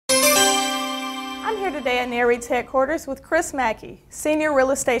I'm here today at NAREIT's headquarters with Chris Macke, Senior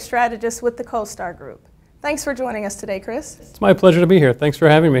Real Estate Strategist with the CoStar Group. Thanks for joining us today, Chris. It's my pleasure to be here. Thanks for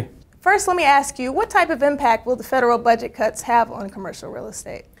having me. First, let me ask you, what type of impact will the federal budget cuts have on commercial real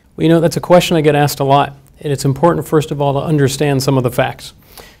estate? Well, you know, that's a question I get asked a lot, and it's important, first of all, to understand some of the facts.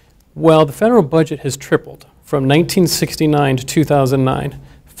 Well, the federal budget has tripled from 1969 to 2009.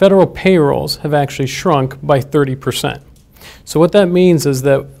 Federal payrolls have actually shrunk by 30%. So what that means is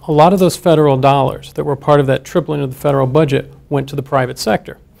that a lot of those federal dollars that were part of that tripling of the federal budget went to the private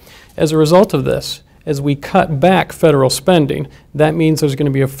sector. As a result of this, as we cut back federal spending, that means there's going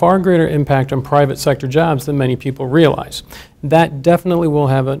to be a far greater impact on private sector jobs than many people realize. That definitely will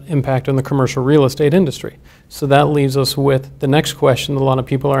have an impact on the commercial real estate industry. So that leaves us with the next question that a lot of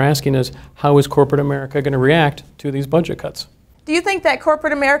people are asking is, how is corporate America going to react to these budget cuts? Do you think that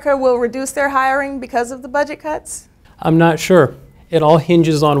corporate America will reduce their hiring because of the budget cuts? I'm not sure. It all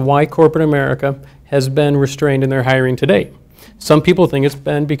hinges on why corporate America has been restrained in their hiring to date. Some people think it's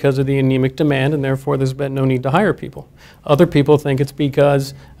been because of the anemic demand and therefore there's been no need to hire people. Other people think it's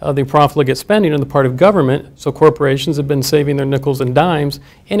because of the profligate spending on the part of government, so corporations have been saving their nickels and dimes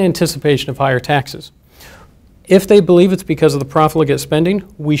in anticipation of higher taxes. If they believe it's because of the profligate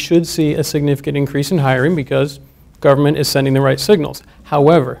spending, we should see a significant increase in hiring because government is sending the right signals.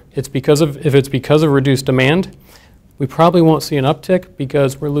 However, if it's because of reduced demand, we probably won't see an uptick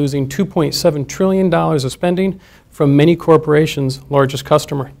because we're losing $2.7 trillion of spending from many corporations' largest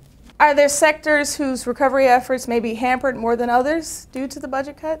customer. Are there sectors whose recovery efforts may be hampered more than others due to the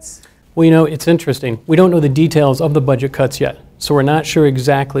budget cuts? Well, you know, it's interesting. We don't know the details of the budget cuts yet, so we're not sure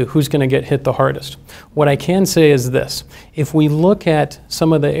exactly who's going to get hit the hardest. What I can say is this. If we look at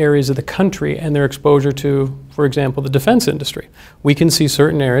some of the areas of the country and their exposure to, for example, the defense industry, we can see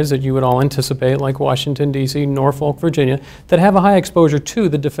certain areas that you would all anticipate, like Washington, D.C., Norfolk, Virginia, that have a high exposure to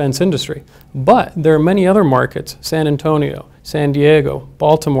the defense industry. But there are many other markets, San Antonio, San Diego,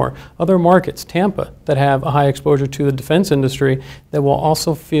 Baltimore, other markets, Tampa, that have a high exposure to the defense industry that will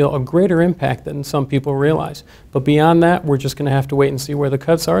also feel a greater impact than some people realize. But beyond that, we're just going to have to wait and see where the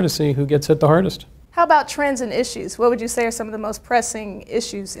cuts are to see who gets hit the hardest. How about trends and issues? What would you say are some of the most pressing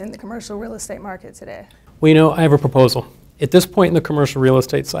issues in the commercial real estate market today? Well, you know, I have a proposal. At this point in the commercial real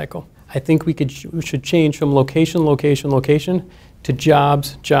estate cycle, I think we should change from location, location, location to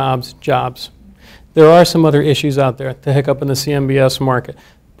jobs, jobs, jobs. There are some other issues out there, the hiccup in the CMBS market.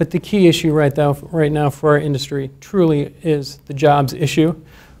 But the key issue right now for our industry truly is the jobs issue.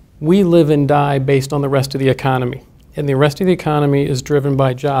 We live and die based on the rest of the economy. And the rest of the economy is driven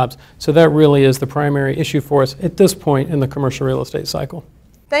by jobs. So that really is the primary issue for us at this point in the commercial real estate cycle.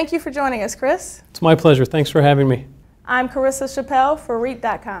 Thank you for joining us, Chris. It's my pleasure. Thanks for having me. I'm Carissa Chappelle for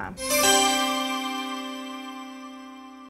REIT.com.